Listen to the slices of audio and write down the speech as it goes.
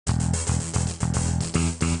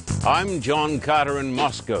I'm John Carter in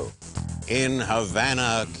Moscow, in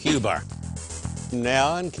Havana, Cuba.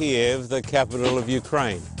 Now in Kiev, the capital of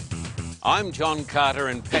Ukraine. I'm John Carter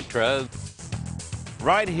in Petra,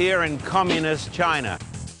 right here in communist China,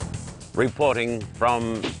 reporting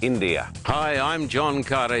from India. Hi, I'm John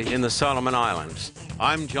Carter in the Solomon Islands.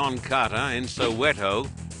 I'm John Carter in Soweto,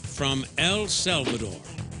 from El Salvador.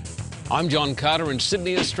 I'm John Carter in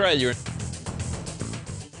Sydney, Australia.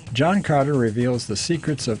 John Carter reveals the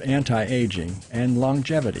secrets of anti-aging and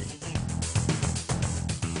longevity.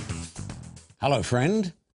 Hello,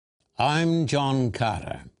 friend. I'm John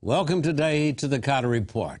Carter. Welcome today to the Carter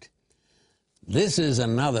Report. This is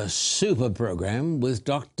another super program with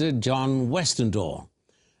Dr. John Westendahl,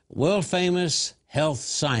 world-famous health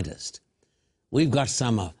scientist. We've got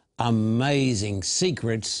some amazing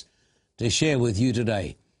secrets to share with you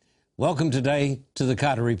today. Welcome today to the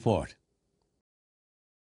Carter Report.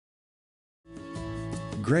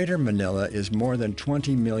 Greater Manila is more than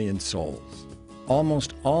 20 million souls.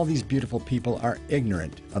 Almost all these beautiful people are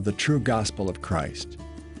ignorant of the true gospel of Christ.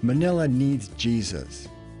 Manila needs Jesus.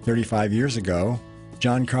 35 years ago,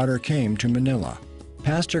 John Carter came to Manila.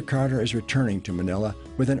 Pastor Carter is returning to Manila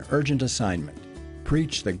with an urgent assignment: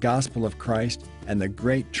 preach the gospel of Christ and the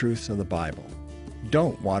great truths of the Bible.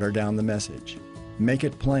 Don't water down the message. Make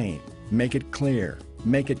it plain, make it clear,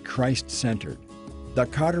 make it Christ-centered. The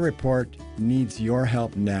Carter Report needs your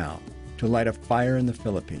help now to light a fire in the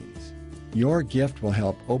Philippines. Your gift will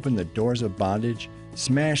help open the doors of bondage,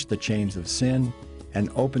 smash the chains of sin, and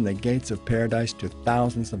open the gates of paradise to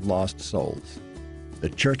thousands of lost souls. The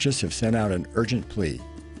churches have sent out an urgent plea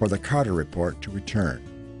for the Carter Report to return.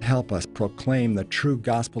 Help us proclaim the true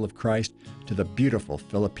gospel of Christ to the beautiful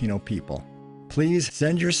Filipino people. Please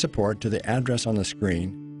send your support to the address on the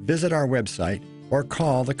screen, visit our website, or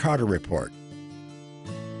call the Carter Report.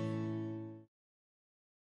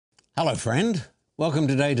 Hello, friend. Welcome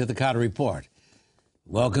today to the Carter Report.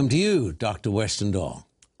 Welcome to you, Dr. Westendahl.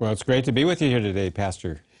 Well, it's great to be with you here today,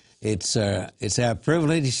 Pastor. It's our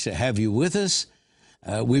privilege to have you with us.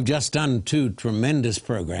 We've just done two tremendous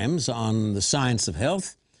programs on the science of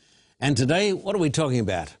health. And today, what are we talking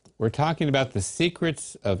about? We're talking about the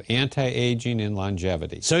secrets of anti-aging and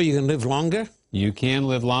longevity. So you can live longer? You can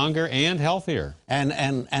live longer and healthier.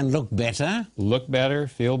 And look better? Look better,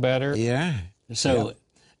 feel better. Yeah. So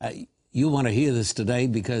you want to hear this today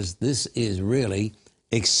because this is really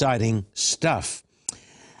exciting stuff.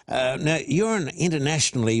 Now, you're an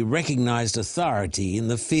internationally recognized authority in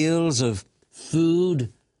the fields of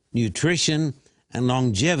food, nutrition, and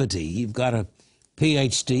longevity. You've got a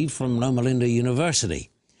PhD from Loma Linda University.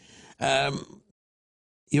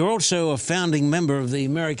 You're also a founding member of the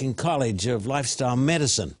American College of Lifestyle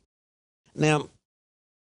Medicine. Now,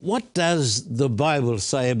 what does the Bible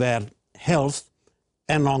say about health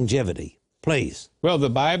and longevity? Please. Well, the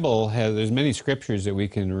Bible there's many scriptures that we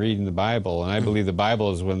can read in the Bible, and I believe the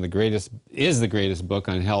Bible is the greatest book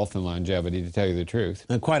on health and longevity, to tell you the truth.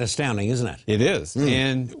 And quite astounding, isn't it? It is.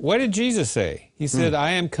 And what did Jesus say? He said,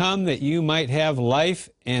 I am come that you might have life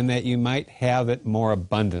and that you might have it more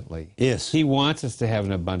abundantly. Yes. He wants us to have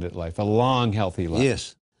an abundant life, a long, healthy life.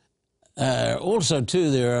 Yes. Also,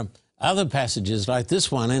 too, there are other passages like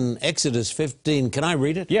this one in Exodus 15. Can I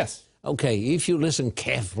read it? Yes. Okay, if you listen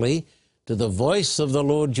carefully to the voice of the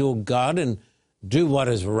Lord your God and do what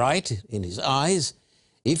is right in his eyes,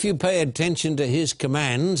 if you pay attention to his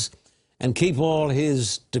commands and keep all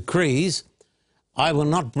his decrees, I will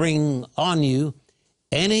not bring on you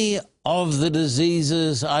any of the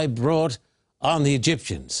diseases I brought on the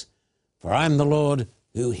Egyptians, for I am the Lord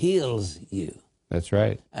who heals you. That's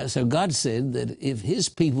right. So God said that if his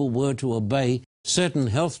people were to obey certain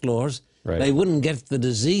health laws, right, they wouldn't get the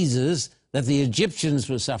diseases that the Egyptians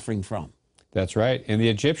were suffering from. That's right. And the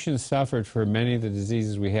Egyptians suffered from many of the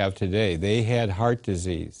diseases we have today. They had heart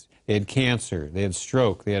disease, they had cancer, they had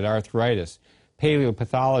stroke, they had arthritis.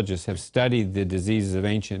 Paleopathologists have studied the diseases of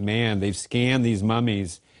ancient man. They've scanned these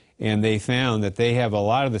mummies, and they found that they have a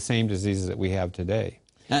lot of the same diseases that we have today.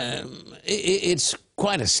 It's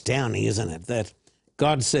quite astounding, isn't it, that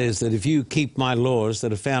God says that if you keep my laws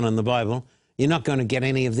that are found in the Bible, you're not going to get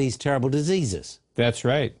any of these terrible diseases. That's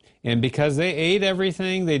right. And because they ate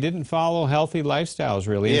everything, they didn't follow healthy lifestyles,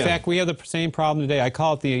 really. In fact, we have the same problem today. I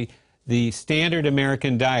call it the standard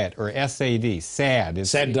American diet, or SAD, SAD.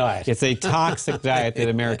 SAD diet. It's a toxic diet that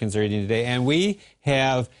Americans are eating today. And we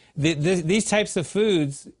have, these types of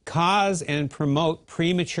foods cause and promote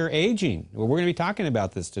premature aging. Well, we're going to be talking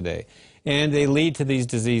about this today. And they lead to these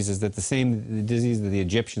diseases, the disease that the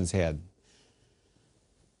Egyptians had.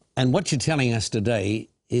 And what you're telling us today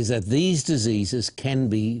is that these diseases can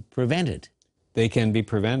be prevented. They can be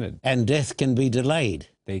prevented. And death can be delayed.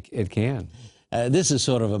 It can. This is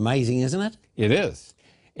sort of amazing, isn't it? It is.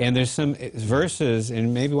 And there's some verses,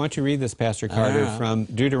 and maybe why don't you read this, Pastor Carter, from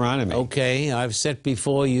Deuteronomy. Okay, I've set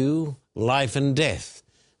before you life and death,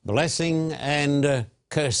 blessing and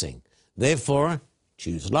cursing. Therefore,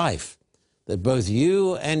 choose life, that both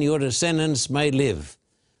you and your descendants may live,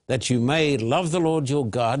 that you may love the Lord your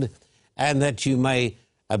God, and that you may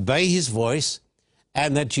obey his voice,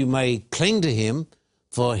 and that you may cling to him,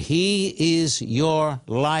 for he is your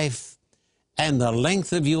life and the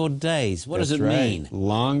length of your days. What does it mean?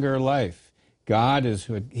 Longer life. God is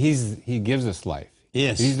he gives us life.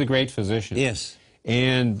 Yes. He's the great physician. Yes.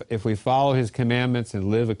 And if we follow his commandments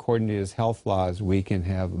and live according to his health laws, we can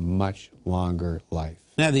have much longer life.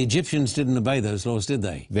 Now, the Egyptians didn't obey those laws, did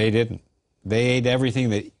they? They didn't. They ate everything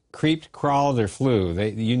that creeped, crawled, or flew.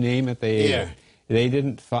 You name it, they ate it. They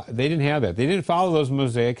didn't have that. They didn't follow those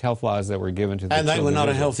Mosaic health laws that were given to the children. And they were not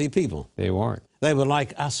a healthy people. They weren't. They were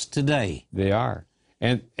like us today. They are.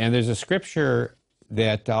 And there's a scripture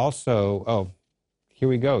that also, here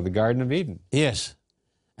we go, the Garden of Eden. Yes.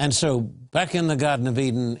 And so back in the Garden of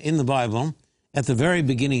Eden, in the Bible, at the very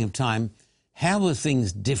beginning of time, how were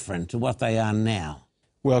things different to what they are now?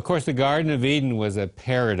 Well, of course, the Garden of Eden was a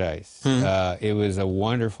paradise. It was a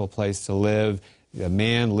wonderful place to live. A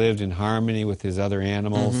man lived in harmony with his other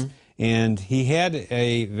animals, and he had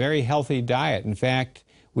a very healthy diet. In fact,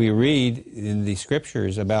 we read in the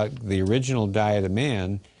scriptures about the original diet of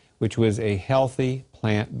man, which was a healthy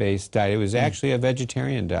plant-based diet. It was actually a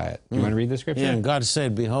vegetarian diet. Do you want to read the scripture? Yeah, and God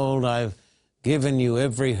said, behold, I've given you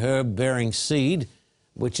every herb bearing seed,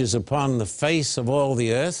 which is upon the face of all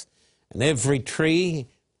the earth, and every tree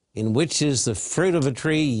in which is the fruit of a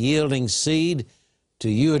tree yielding seed, to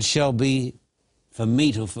you it shall be for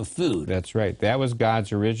meat or for food. That's right. That was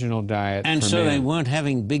God's original diet. And so they weren't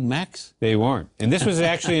having Big Macs? They weren't. And this was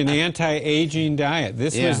actually an anti-aging diet.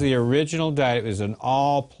 This was the original diet. It was an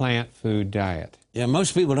all-plant food diet. Yeah,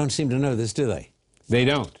 most people don't seem to know this, do they? They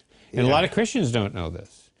don't. And a lot of Christians don't know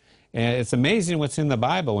this. And it's amazing what's in the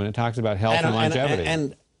Bible when it talks about health and longevity.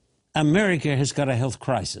 And America has got a health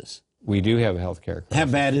crisis. We do have a health care crisis. How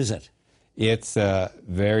bad is it? It's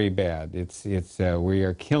very bad. We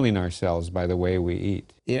are killing ourselves by the way we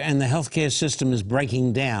eat. Yeah, and the healthcare system is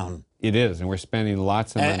breaking down. It is, and we're spending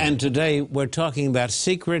lots of money. And today we're talking about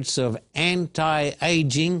secrets of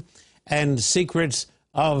anti-aging and secrets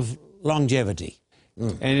of longevity.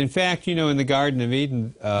 And in fact, you know, in the Garden of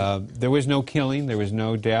Eden, there was no killing, there was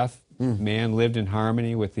no death. Man lived in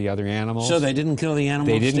harmony with the other animals. So they didn't kill the animals?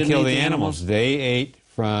 They didn't kill the animals. They ate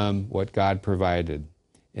from what God provided.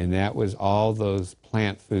 And that was all those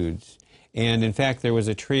plant foods. And in fact, there was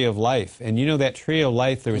a tree of life. And you know, that tree of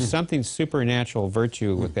life, there was something supernatural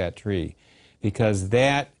virtue with that tree, because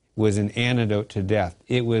that was an antidote to death.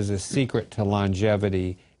 It was a secret to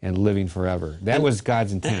longevity and living forever. That was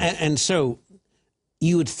God's intent. And so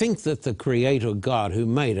you would think that the Creator God who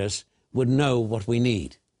made us would know what we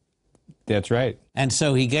need. That's right. And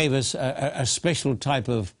so he gave us a special type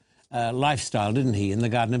of lifestyle, didn't he, in the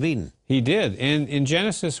Garden of Eden? He did. And in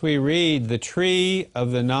Genesis we read, the tree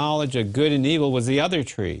of the knowledge of good and evil was the other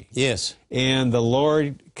tree. Yes. And the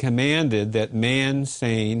Lord commanded that man,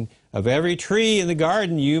 saying, of every tree in the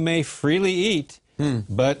garden you may freely eat,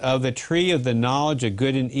 but of the tree of the knowledge of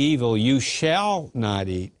good and evil you shall not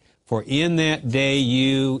eat. For in that day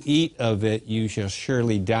you eat of it, you shall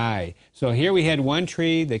surely die. So here we had one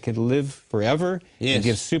tree that could live forever and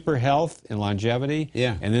give super health and longevity.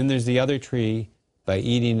 Yeah. And then there's the other tree, by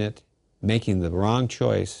eating it, making the wrong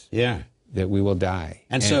choice, that we will die.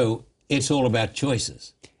 And so it's all about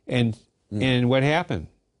choices. And what happened?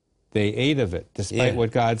 They ate of it, despite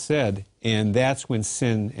what God said, and that's when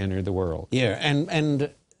sin entered the world. Yeah,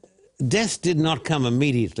 and death did not come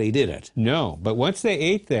immediately, did it? No, but once they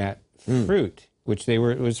ate that fruit, which it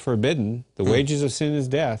was forbidden, the wages of sin is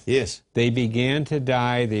death. Yes. They began to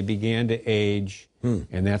die, they began to age,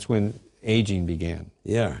 and that's when aging began.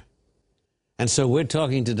 Yeah. And so we're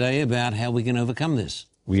talking today about how we can overcome this.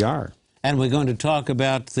 We are. And we're going to talk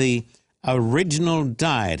about the original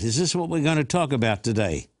diet. Is this what we're going to talk about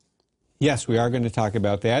today? Yes, we are going to talk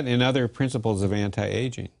about that and other principles of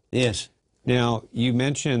anti-aging. Yes. Now, you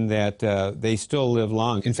mentioned that they still live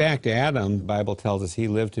long. In fact, Adam, the Bible tells us, he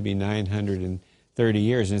lived to be 930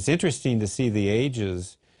 years. And it's interesting to see the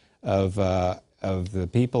ages of the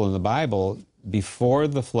people in the Bible before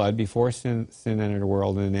the flood, before sin entered the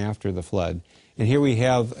world, and then after the flood. And here we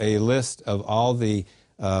have a list of all the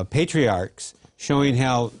patriarchs showing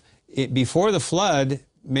how before the flood,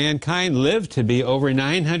 mankind lived to be over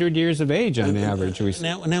 900 years of age on average.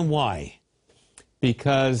 Now why?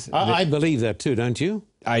 Because I believe that too, don't you?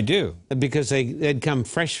 I do. Because they'd come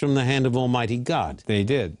fresh from the hand of Almighty God. They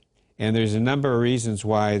did. And there's a number of reasons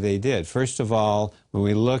why they did. First of all, when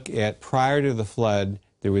we look at prior to the flood,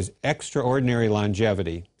 there was extraordinary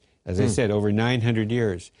longevity. As I said, over 900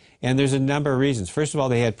 years. And there's a number of reasons. First of all,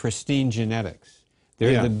 they had pristine genetics.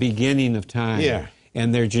 They're at the beginning of time. Yeah.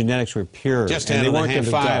 And their genetics were pure. Just and out they of the weren't hand of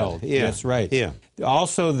defiled. God. Yeah. That's right. Yeah.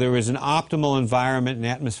 Also, there was an optimal environment and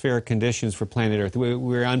atmospheric conditions for planet Earth. We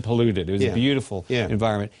were unpolluted. It was a beautiful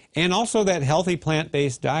environment. And also that healthy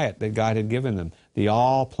plant-based diet that God had given them, the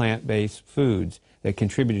all plant-based foods that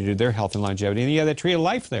contributed to their health and longevity. And you have that tree of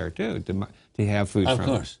life there, too, to have food from. Of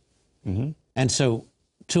course. And so,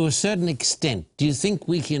 to a certain extent, do you think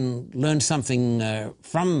we can learn something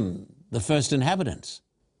from the first inhabitants?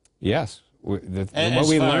 Yes. What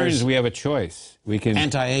we learn is we have a choice. We can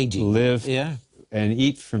anti-aging. Live and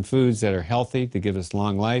eat from foods that are healthy to give us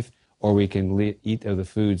long life, or we can eat of the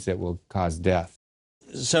foods that will cause death.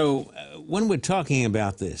 So when we're talking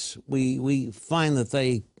about this, we find that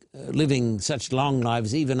they living such long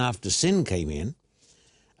lives even after sin came in.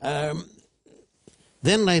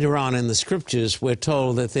 Then later on in the scriptures, we're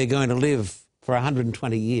told that they're going to live for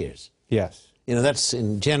 120 years. Yes. You know, that's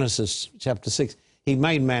in Genesis chapter 6. He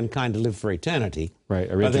made mankind to live for eternity. Right,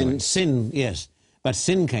 originally. But then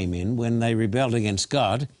sin came in when they rebelled against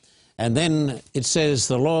God. And then it says,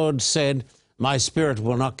 the Lord said, my spirit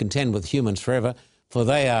will not contend with humans forever, for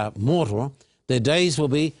they are mortal. Their days will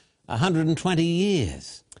be 120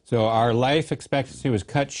 years. So our life expectancy was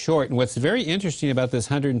cut short. And what's very interesting about this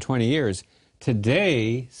 120 years,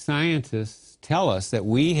 today scientists tell us that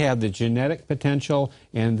we have the genetic potential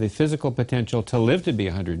and the physical potential to live to be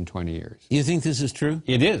 120 years. You think this is true?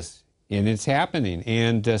 It is, and it's happening.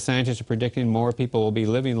 And scientists are predicting more people will be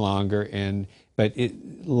living longer. But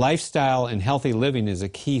lifestyle and healthy living is a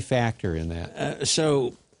key factor in that.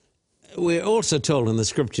 So we're also told in the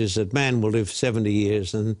scriptures that man will live 70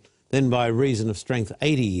 years and then by reason of strength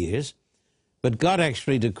 80 years. But God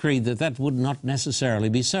actually decreed that that would not necessarily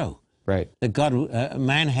be so. Right. That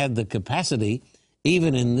man had the capacity,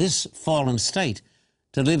 even in this fallen state,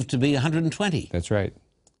 to live to be 120. That's right.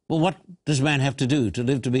 Well, what does man have to do to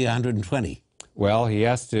live to be 120? Well, he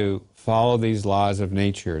has to follow these laws of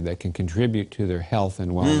nature that can contribute to their health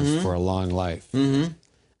and wellness for a long life.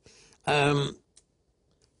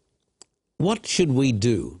 What should we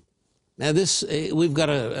do? Now, we've got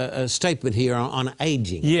a statement here on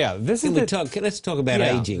aging. Yeah, let's talk about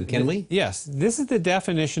aging, can we? Yes, this is the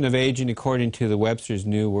definition of aging according to the Webster's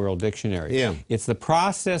New World Dictionary. Yeah. It's the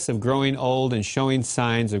process of growing old and showing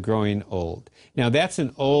signs of growing old. Now, that's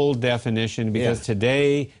an old definition because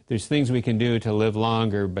today there's things we can do to live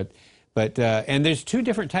longer, and there's two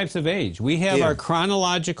different types of age. We have our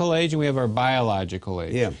chronological age and we have our biological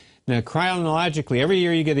age. Yeah. Now, chronologically, every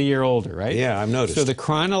year you get a year older, right? Yeah, I've noticed. So the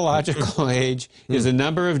chronological age is the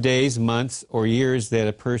number of days, months, or years that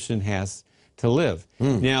a person has to live.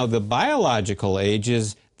 Now, the biological age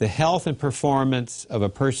is the health and performance of a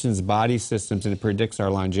person's body systems, and it predicts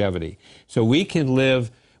our longevity. So you can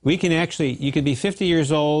be 50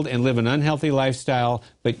 years old and live an unhealthy lifestyle,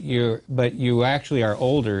 but you actually are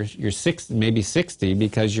older. You're maybe 60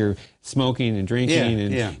 because you're smoking and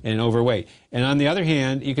drinking and overweight. And on the other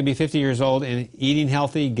hand, you can be 50 years old and eating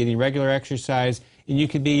healthy, getting regular exercise, and you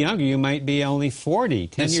could be younger. You might be only 40,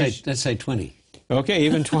 10 years. Let's say 20. Okay,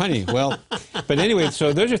 even 20. Well, but anyway,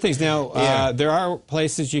 so those are things. Now, there are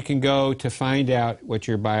places you can go to find out what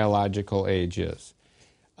your biological age is.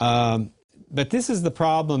 But this is the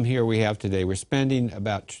problem here we have today. We're spending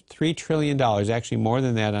about $3 trillion, actually more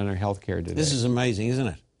than that, on our health care today. This is amazing, isn't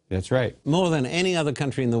it? That's right. More than any other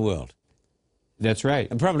country in the world. That's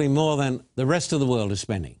right. And probably more than the rest of the world is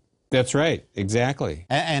spending. That's right, exactly.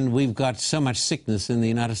 And we've got so much sickness in the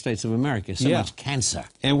United States of America, so much cancer.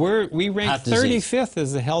 And we rank 35th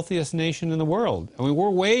as the healthiest nation in the world. I mean, we're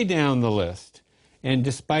way down the list. And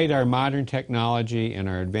despite our modern technology and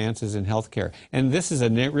our advances in healthcare, and this is a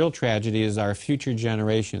real tragedy, is our future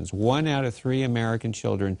generations. 1 out of 3 American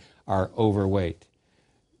children are overweight.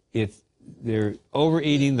 They're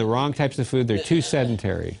overeating the wrong types of food. They're too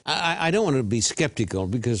sedentary. I don't want to be skeptical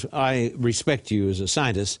because I respect you as a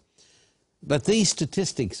scientist, but these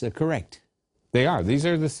statistics are correct. They are. These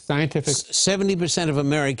are the scientific... 70% of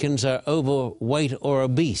Americans are overweight or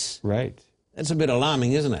obese. Right. That's a bit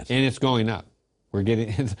alarming, isn't it? And it's going up. We're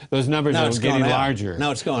getting those numbers are getting larger.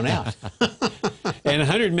 No, it's going out. And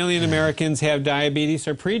 100 million Americans have diabetes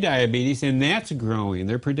or pre-diabetes, and that's growing.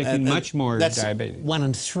 They're predicting much more diabetes. 1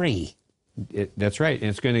 in 3. That's right, and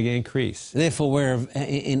it's going to increase. Therefore,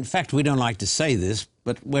 in fact, we don't like to say this,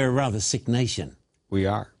 but we're a rather sick nation. We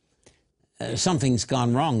are. something's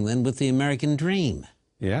gone wrong then with the American dream.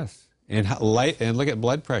 Yes. And look at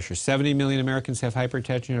blood pressure. 70 million Americans have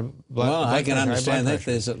hypertension or blood Well, blood I can pressure, high understand blood that.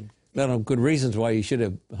 pressure. There's a lot of good reasons why you should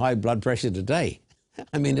have high blood pressure today.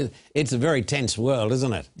 I mean, it's a very tense world,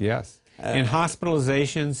 isn't it? Yes. And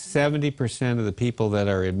hospitalizations, 70% of the people that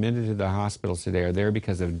are admitted to the hospitals today are there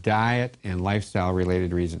because of diet and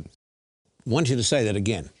lifestyle-related reasons. I want you to say that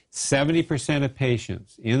again. 70% of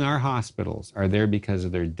patients in our hospitals are there because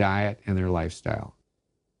of their diet and their lifestyle.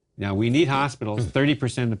 Now, we need hospitals.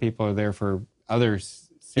 30% of the people are there for other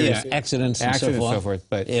serious accidents and so forth.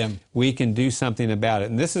 But we can do something about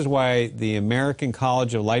it. And this is why the American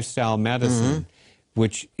College of Lifestyle Medicine,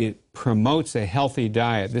 which it promotes a healthy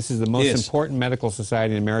diet. This is the most important medical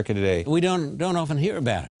society in America today. We don't often hear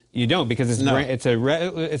about it. You don't, because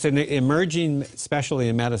it's an emerging specialty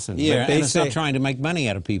in medicine. Yeah, but and it's not trying to make money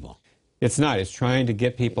out of people. It's not. It's trying to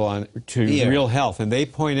get people on to real health. And they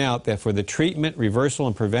point out that for the treatment, reversal,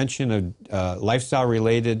 and prevention of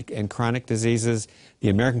lifestyle-related and chronic diseases, the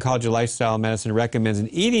American College of Lifestyle Medicine recommends an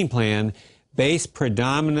eating plan based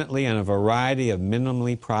predominantly on a variety of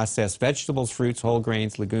minimally processed vegetables, fruits, whole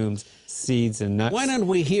grains, legumes, seeds, and nuts. Why don't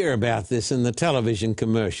we hear about this in the television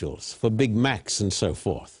commercials for Big Macs and so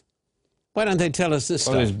forth? Why don't they tell us this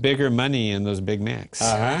stuff? There's bigger money in those Big Macs.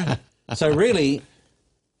 So really,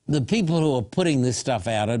 the people who are putting this stuff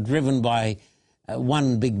out are driven by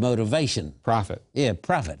one big motivation. Profit. Yeah,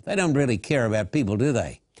 profit. They don't really care about people, do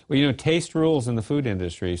they? Well, you know, taste rules in the food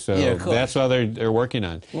industry, so that's what they're working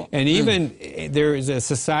on. Well, and even there is a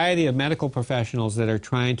society of medical professionals that are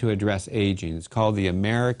trying to address aging. It's called the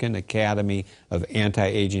American Academy of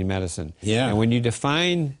Anti-Aging Medicine. Yeah. And when you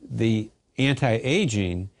define the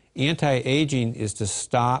anti-aging is to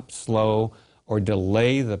stop, slow, or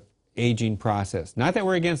delay the aging process. Not that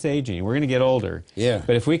we're against aging. We're going to get older. Yeah.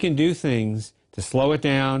 But if we can do things to slow it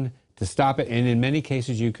down, to stop it, and in many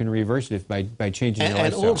cases you can reverse it by changing your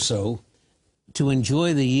lifestyle. And also to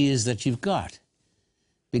enjoy the years that you've got.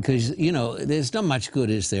 Because, you know, there's not much good,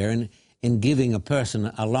 is there, in giving a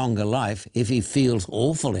person a longer life if he feels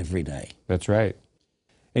awful every day. That's right.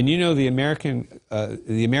 And you know, the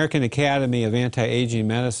American Academy of Anti-Aging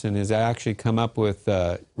Medicine has actually come up with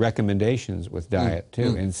recommendations with diet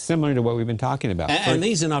too, and similar to what we've been talking about. And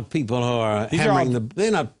these are not people who are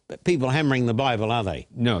they're not people hammering the Bible, are they?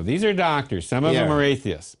 No, these are doctors. Some of them are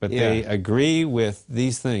atheists, but they agree with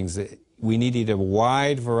these things. We need to eat a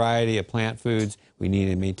wide variety of plant foods. We need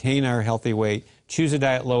to maintain our healthy weight. Choose a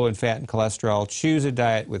diet low in fat and cholesterol. Choose a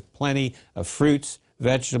diet with plenty of fruits,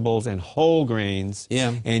 vegetables, and whole grains,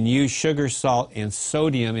 and use sugar, salt, and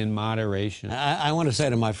sodium in moderation. I want to say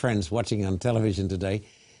to my friends watching on television today,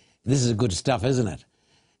 this is good stuff, isn't it?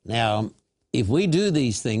 Now, if we do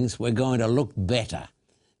these things, we're going to look better.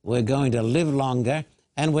 We're going to live longer,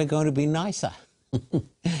 and we're going to be nicer.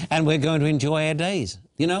 And we're going to enjoy our days,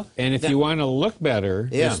 you know? And if you want to look better,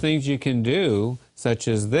 there's things you can do, such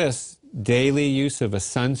as this. Daily use of a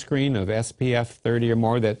sunscreen of SPF 30 or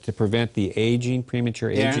more to prevent the aging,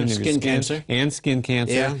 premature aging of your skin cancer. And skin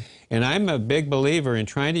cancer. Yeah. And I'm a big believer in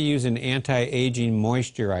trying to use an anti-aging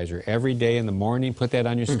moisturizer every day in the morning, put that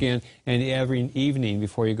on your skin, and every evening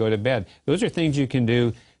before you go to bed. Those are things you can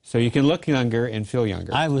do so you can look younger and feel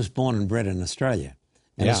younger. I was born and bred in Australia.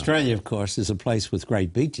 And Australia, of course, is a place with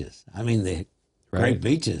great beaches. I mean, they're great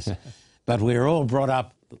beaches. But we're all brought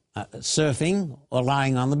up surfing or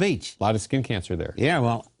lying on the beach. A lot of skin cancer there. Yeah,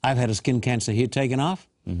 well, I've had a skin cancer here taken off.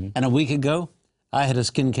 And a week ago, I had a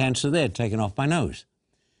skin cancer there taken off my nose.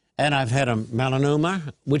 And I've had a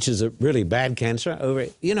melanoma, which is a really bad cancer over,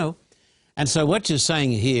 you know. And so what you're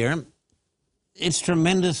saying here, it's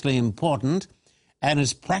tremendously important and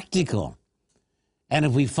it's practical. And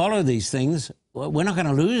if we follow these things, we're not going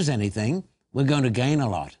to lose anything. We're going to gain a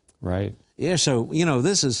lot. Right. Yeah, so, you know,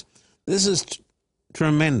 this is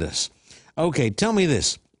tremendous. Okay, tell me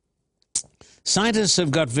this. Scientists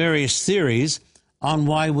have got various theories on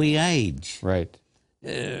why we age. Right.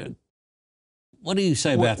 What do you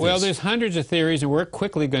say about this? Well, there's hundreds of theories, and we're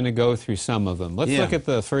quickly going to go through some of them. Let's look at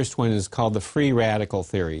the first one. Is called the free radical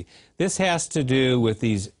theory. This has to do with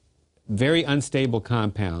these very unstable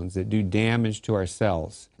compounds that do damage to our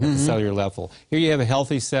cells at the cellular level. Here you have a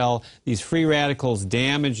healthy cell. These free radicals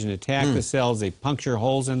damage and attack the cells. They puncture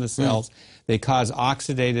holes in the cells. They cause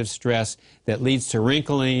oxidative stress that leads to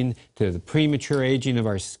wrinkling, to the premature aging of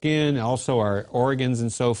our skin, also our organs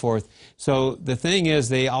and so forth. So the thing is,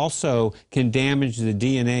 they also can damage the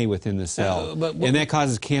DNA within the cell, and that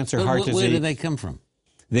causes cancer, heart disease. Where do they come from?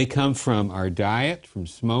 They come from our diet, from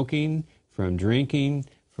smoking, from drinking,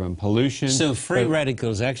 from pollution. So free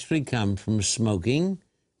radicals actually come from smoking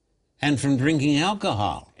And from drinking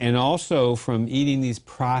alcohol. And also from eating these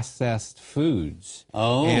processed foods.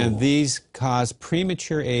 Oh. And these cause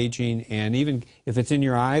premature aging, and even if it's in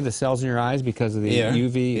your eye, the cells in your eyes, because of the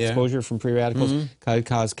UV exposure from free radicals, could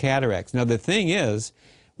cause cataracts. Now, the thing is,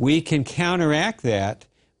 we can counteract that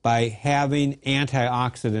by having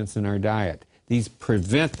antioxidants in our diet. These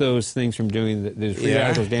prevent those things from doing the free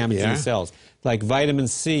radicals damaging the cells, like vitamin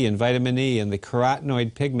C and vitamin E and the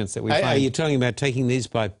carotenoid pigments that we find. Are you talking about taking these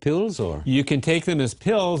by pills, or? You can take them as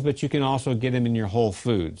pills, but you can also get them in your whole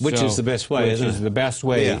foods. Which is the best way, isn't it? Which is the best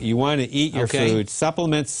way. Yeah. You want to eat your food,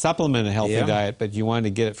 supplement a healthy diet, but you want to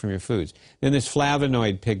get it from your foods. Then there's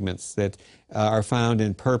flavonoid pigments that are found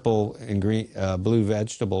in purple and green, blue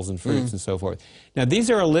vegetables and fruits and so forth. Now, these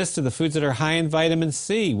are a list of the foods that are high in vitamin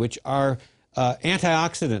C, which are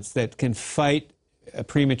antioxidants that can fight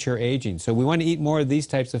premature aging. So we want to eat more of these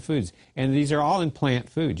types of foods. And these are all in plant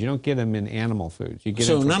foods. You don't get them in animal foods. You get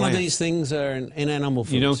them from none plants. of these things are in animal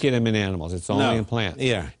foods? You don't get them in animals. It's only in plants.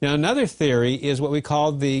 Yeah. Now, another theory is what we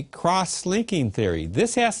call the cross-linking theory.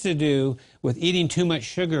 This has to do with eating too much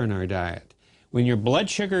sugar in our diet. When your blood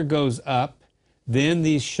sugar goes up, then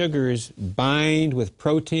these sugars bind with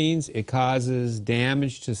proteins. It causes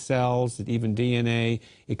damage to cells, even DNA.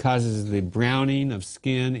 It causes the browning of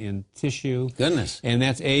skin and tissue. Goodness. And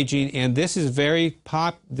that's aging. And this is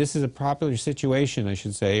this is a popular situation, I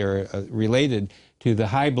should say, or related to the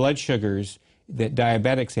high blood sugars that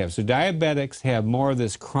diabetics have. So diabetics have more of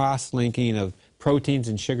this cross-linking of proteins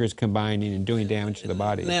and sugars combining and doing damage to the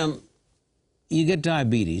body. Now, you get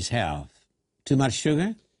diabetes, how? Too much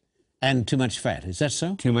sugar? And too much fat, is that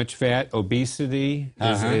so? Too much fat, obesity.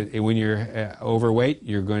 When you're overweight,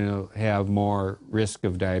 you're going to have more risk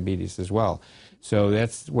of diabetes as well. So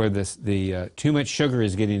that's where the too much sugar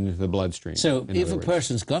is getting into the bloodstream. So if a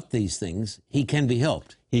person's got these things, he can be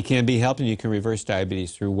helped. He can be helped, and you can reverse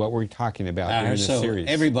diabetes through what we're talking about here in this series.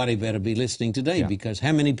 So everybody better be listening today, because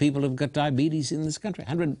how many people have got diabetes in this country?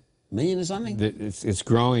 100 million or something? It's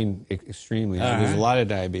growing extremely. There's a lot of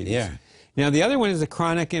diabetes. Yeah. Now, the other one is the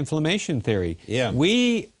chronic inflammation theory. Yeah.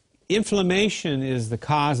 Inflammation is the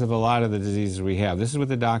cause of a lot of the diseases we have. This is what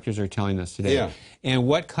the doctors are telling us today. Yeah. And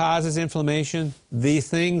what causes inflammation? These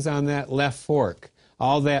things on that left fork.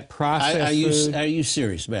 All that processed food. Are you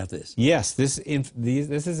serious about this? Yes. This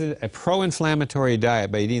is a pro-inflammatory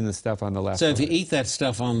diet by eating the stuff on the left. So if you eat that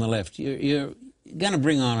stuff on the left, you're going to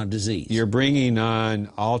bring on a disease. You're bringing on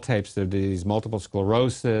all types of disease, multiple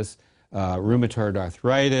sclerosis, rheumatoid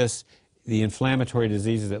arthritis, the inflammatory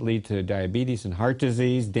diseases that lead to diabetes and heart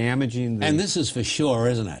disease, damaging the... And this is for sure,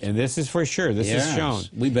 isn't it? And this is for sure. This is shown.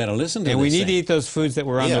 We better listen to this. And we need thing. to eat those foods that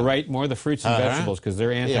were on the right, more the fruits and vegetables, because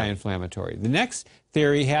they're anti-inflammatory. The next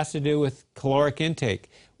theory has to do with caloric intake.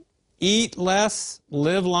 Eat less,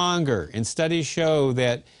 live longer. And studies show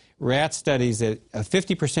that rat studies that a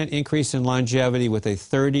 50% increase in longevity with a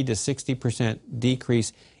 30 to 60%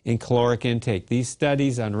 decrease in caloric intake. These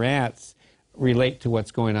studies on rats relate to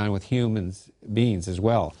what's going on with beings as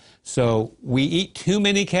well. So we eat too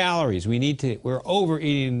many calories. We're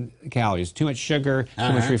overeating calories. Too much sugar,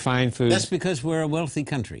 too much refined food. That's because we're a wealthy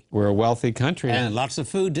country. We're a wealthy country. And lots of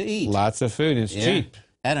food to eat. Lots of food. It's cheap.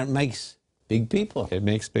 And it makes big people. It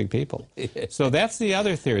makes big people. So that's the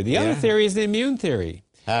other theory. The other theory is the immune theory.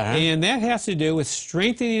 And that has to do with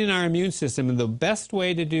strengthening our immune system. And the best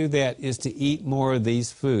way to do that is to eat more of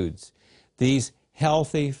these foods. These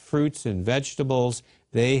healthy fruits and vegetables,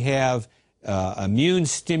 they have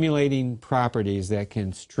immune-stimulating properties that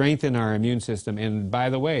can strengthen our immune system. And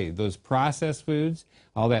by the way, those processed foods,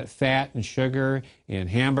 all that fat and sugar and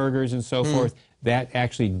hamburgers and so forth, that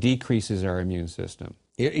actually decreases our immune system.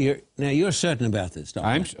 Now, you're certain about this,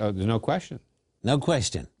 Doctor? There's no question. No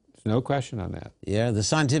question. There's no question on that. Yeah, the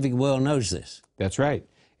scientific world knows this. That's right.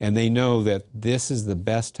 And they know that this is the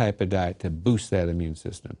best type of diet to boost that immune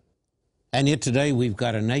system. And yet today we've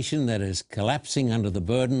got a nation that is collapsing under the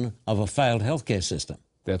burden of a failed healthcare system.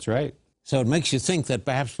 That's right. So it makes you think that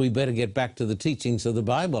perhaps we better get back to the teachings of the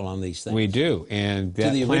Bible on these things. We do. And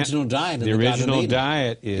to the original diet. The original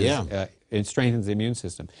diet is it strengthens the immune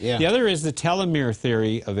system. Yeah. The other is the telomere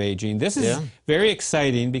theory of aging. This is very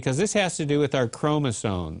exciting because this has to do with our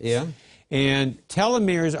chromosomes. Yeah. And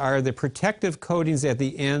telomeres are the protective coatings at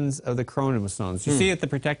the ends of the chromosomes. You see it, the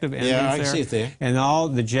protective endings there? Yeah, I can see it there. And all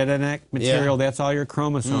the genetic material, that's all your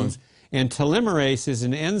chromosomes. And telomerase is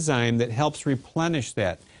an enzyme that helps replenish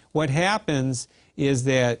that. What happens is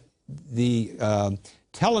that the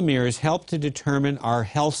telomeres help to determine our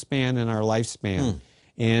health span and our lifespan.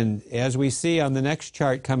 And as we see on the next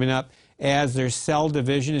chart coming up, as there's cell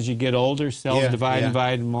division, as you get older, cells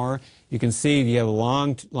divide more. You can see you have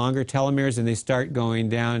longer telomeres, and they start going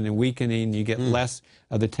down and weakening. You get less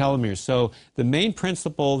of the telomeres. So the main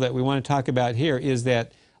principle that we want to talk about here is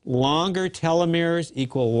that longer telomeres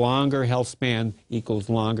equal longer health span equals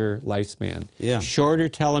longer lifespan. Yeah. Shorter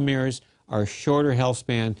telomeres are shorter health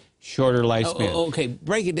span, shorter lifespan. Okay,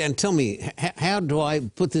 break it down. Tell me, how do I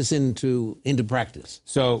put this into practice?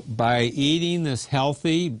 So by eating this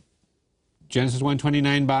healthy Genesis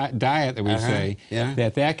 1:29 diet that we say,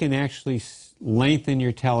 that can actually lengthen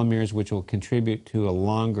your telomeres, which will contribute to a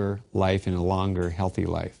longer life and a longer healthy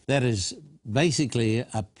life. That is basically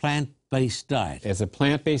a plant-based diet. It's a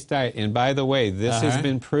plant-based diet. And by the way, this has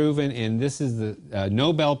been proven, and this is the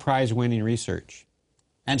Nobel Prize winning research.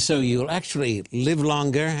 And so you'll actually live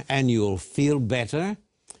longer and you'll feel better.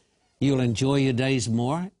 You'll enjoy your days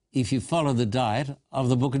more if you follow the diet of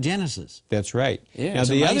the book of Genesis. That's right. Yeah, now, it's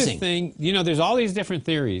the amazing. other thing, you know, there's all these different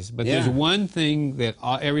theories, but there's one thing that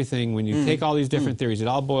everything, when you take all these different theories, it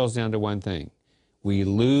all boils down to one thing. We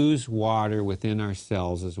lose water within our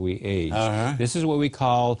cells as we age. This is what we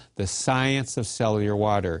call the science of cellular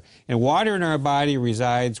water. And water in our body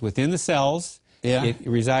resides within the cells. It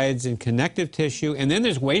resides in connective tissue, and then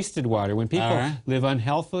there's wasted water. When people live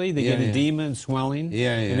unhealthily, they get edema and swelling,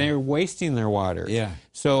 and they're wasting their water.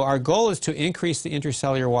 So our goal is to increase the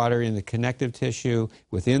intercellular water in the connective tissue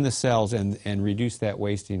within the cells and reduce that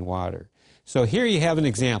wasting water. So here you have an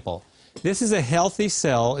example. This is a healthy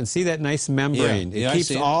cell, and see that nice membrane. It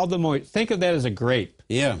keeps all the moisture. Think of that as a grape.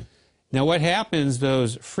 Now what happens,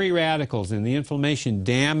 those free radicals and the inflammation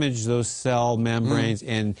damage those cell membranes,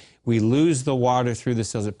 and we lose the water through the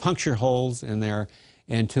cells. It puncture holes in there,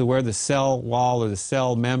 and to where the cell wall or the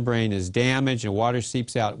cell membrane is damaged and water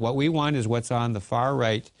seeps out. What we want is what's on the far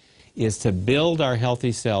right, is to build our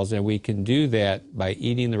healthy cells, and we can do that by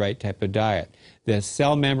eating the right type of diet. The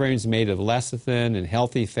cell membrane is made of lecithin and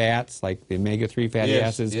healthy fats, like the omega-3 fatty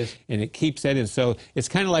acids, and it keeps that in. So it's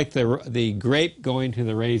kind of like the grape going to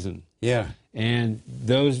the raisin. And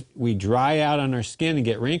those, we dry out on our skin and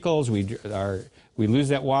get wrinkles. We lose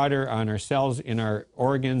that water on our cells in our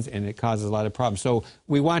organs, and it causes a lot of problems. So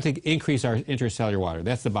we want to increase our intercellular water.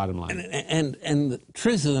 That's the bottom line. And the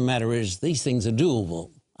truth of the matter is, these things are doable,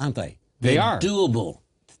 aren't they? They are doable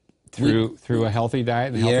through a healthy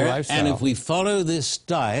diet and a healthy lifestyle. And if we follow this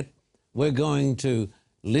diet, we're going to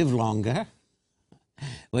live longer.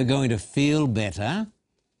 We're going to feel better.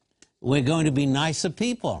 We're going to be nicer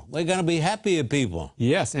people. We're going to be happier people.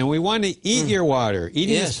 Yes, and we want to eat your water.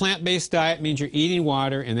 Eating this plant-based diet means you're eating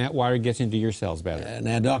water, and that water gets into your cells better.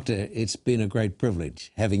 Now, Doctor, it's been a great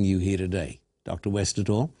privilege having you here today, Dr.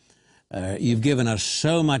 Westerdahl. You've given us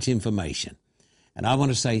so much information. And I want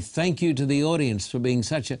to say thank you to the audience for being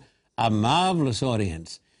such a marvelous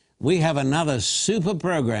audience. We have another super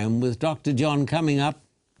program with Dr. John coming up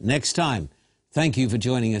next time. Thank you for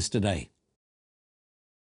joining us today.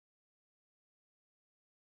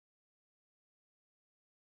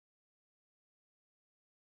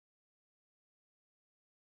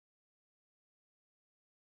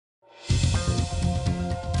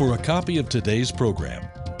 For a copy of today's program,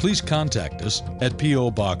 please contact us at P.O.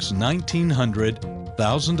 Box 1900,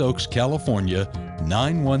 Thousand Oaks, California,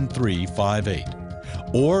 91358.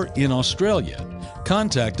 Or in Australia,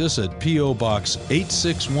 contact us at P.O. Box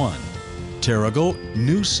 861, Terrigal,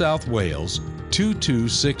 New South Wales,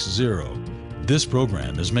 2260. This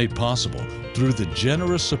program is made possible through the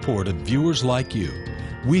generous support of viewers like you.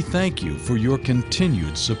 We thank you for your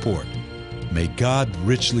continued support. May God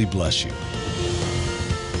richly bless you.